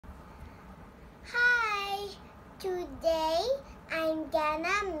Today, I'm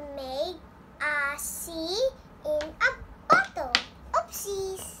gonna make a sea in a bottle.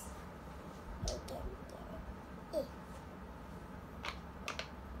 Oopsies! I can't get it.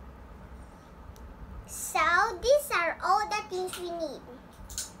 So, these are all the things we need.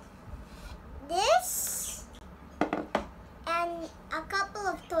 This, and a couple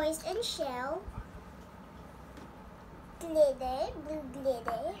of toys and shell, glitter, blue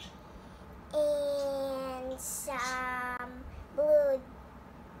glitter, and some blue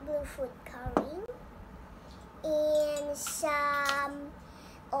food coloring, and some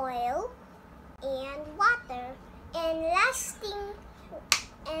oil and water, and last thing,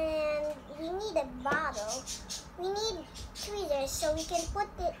 and we need a bottle. We need tweezers so we can put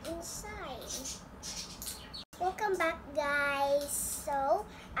it inside. Welcome back, guys. So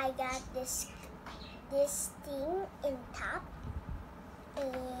I got this thing in top,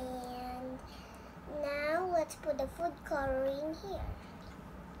 and now let's put the food coloring here.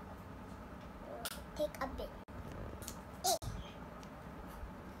 Take a bit.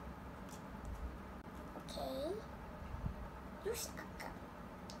 Okay. Use a cup.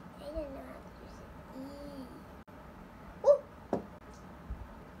 I don't know how to use it. Oh!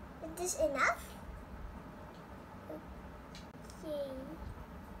 Is this enough? Okay.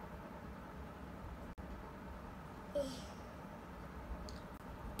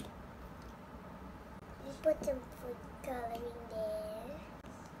 We put some food coloring there.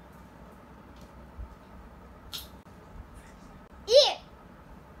 Here!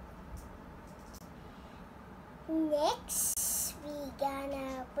 Next, we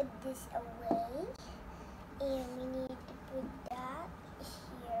gonna put this away. And we need to put that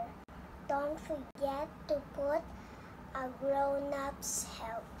here. Don't forget to put a grown-up's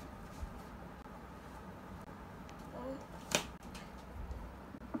help.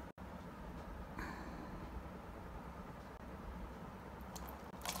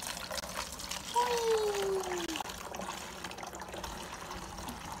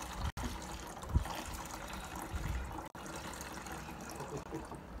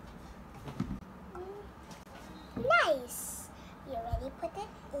 Nice! You already put it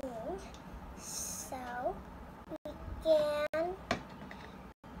in. So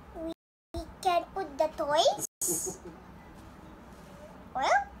we can put the toys.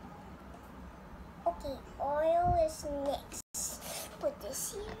 Oil? Okay, oil is next. Put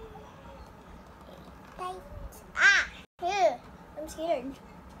this here. Tight. Ah! Here. I'm scared.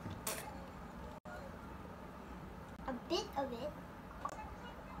 A bit of it.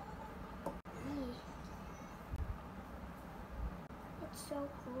 It's so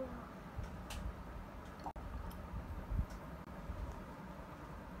cool.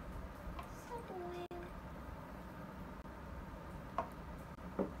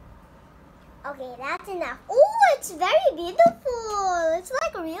 Okay, that's enough. Oh, it's very beautiful. It's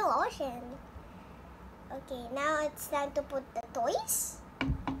like a real ocean. Okay, now it's time to put the toys.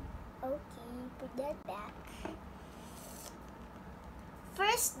 Okay, put that back.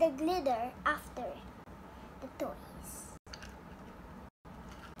 First the glitter, after the toys.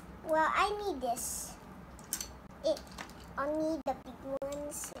 Well, I need this. I'll need the big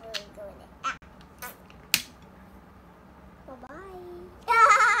ones. So we'll go in there. Bye-bye.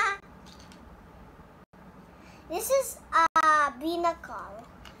 This is a binnacle.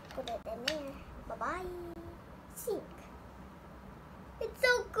 Put it in there. Bye-bye. Sink. It's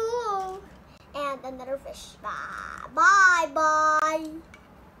so cool. And another fish. Bye-bye.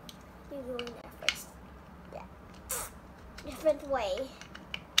 You go in there first. Yeah. Different way.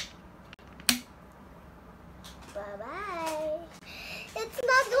 Bye-bye. It's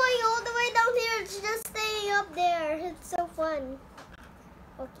not going all the way down here. It's just staying up there. It's so fun.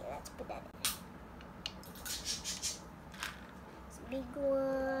 Okay, let's put that in. Big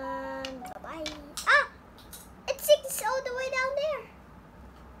one. Bye-bye. Ah! It sinks all the way down there.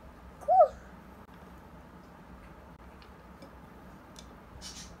 Cool.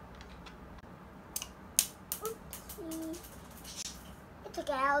 Oopsie. It's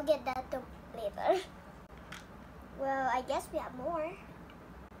okay. I'll get that later. Well, I guess we have more.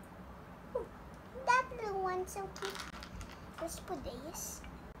 Ooh, that little one's so cute. Let's put this.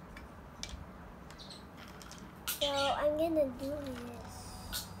 So I'm gonna do this.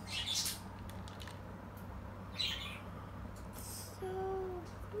 So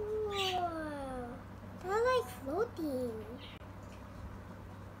cool. They're like floating.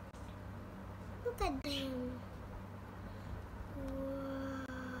 Look at them. Wow.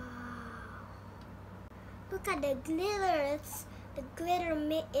 Look at the glitter. The glitter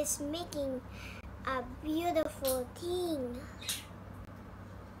is making a beautiful thing.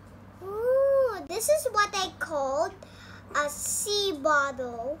 Ooh, This is what I called a sea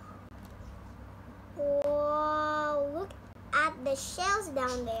bottle. Wow, look at the shells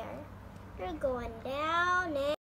down there. They're going down and